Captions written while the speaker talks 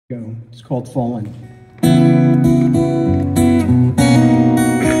Go. It's called Fallen.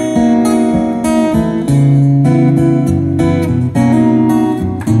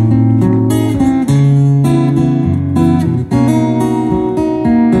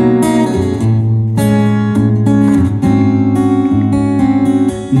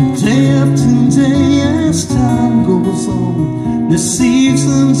 Day after day, as time goes on, the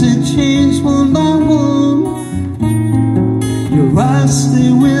seasons they change one by one. Your eyes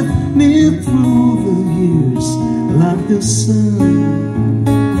stay with me through the years like the sun.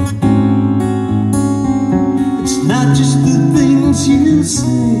 It's not just the things you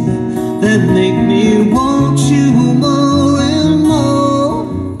say that make me want you more and more.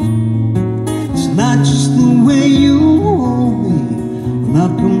 It's not just the way you hold me when I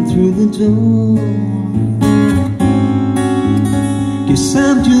come through the door. Guess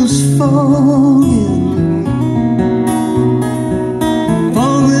I'm just falling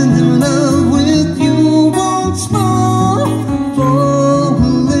in love with you once more,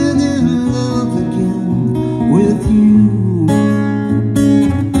 falling in love again with you.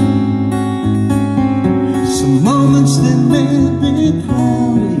 Some moments they may be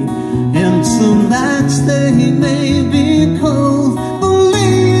cloudy, and some nights they may be cold.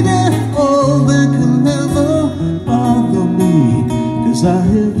 Believe that all that can never bother me, 'cause I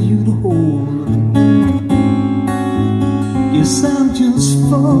have you to hold. Yes, I'm just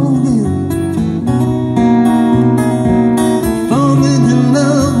falling in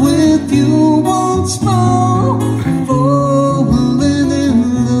love with you once more, falling in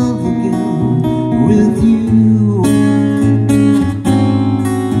love again with you.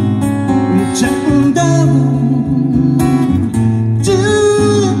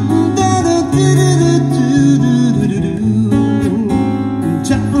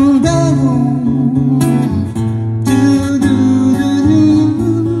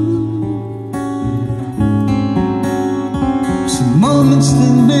 Some moments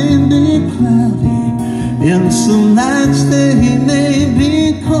they may be cloudy, and some nights they may be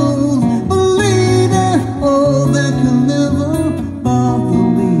cold. Believe that all that can never bother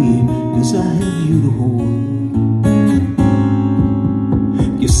me, 'cause I have you to hold.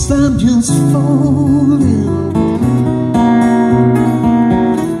 Guess I'm just falling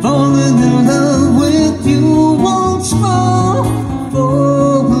in love with you once more,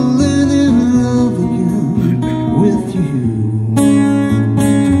 falling in love again with you.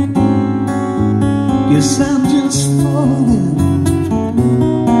 Yes, I'm just falling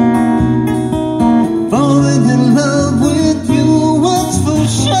in love with you, what's for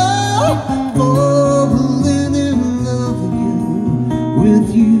sure, falling in love again with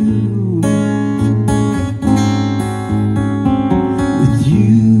you. With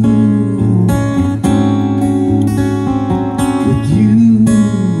you. With you.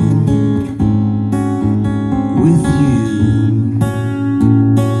 With you.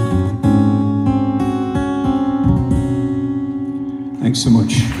 Thanks so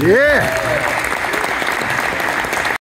much. Yeah.